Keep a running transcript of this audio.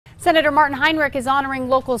Senator Martin Heinrich is honoring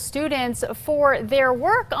local students for their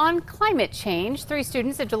work on climate change. 3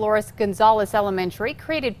 students at Dolores Gonzalez Elementary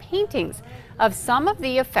created paintings of some of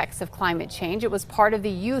the effects of climate change. It was part of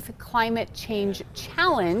the Youth Climate Change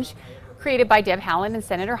Challenge created by Deb Haaland and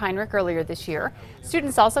Senator Heinrich earlier this year.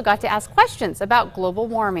 Students also got to ask questions about global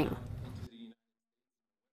warming.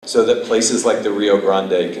 So that places like the Rio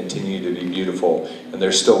Grande continue to be beautiful, and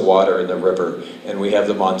there's still water in the river, and we have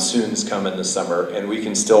the monsoons come in the summer, and we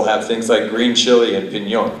can still have things like green chili and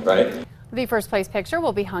piñon, right? The first place picture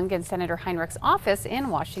will be hung in Senator Heinrich's office in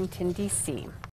Washington, D.C.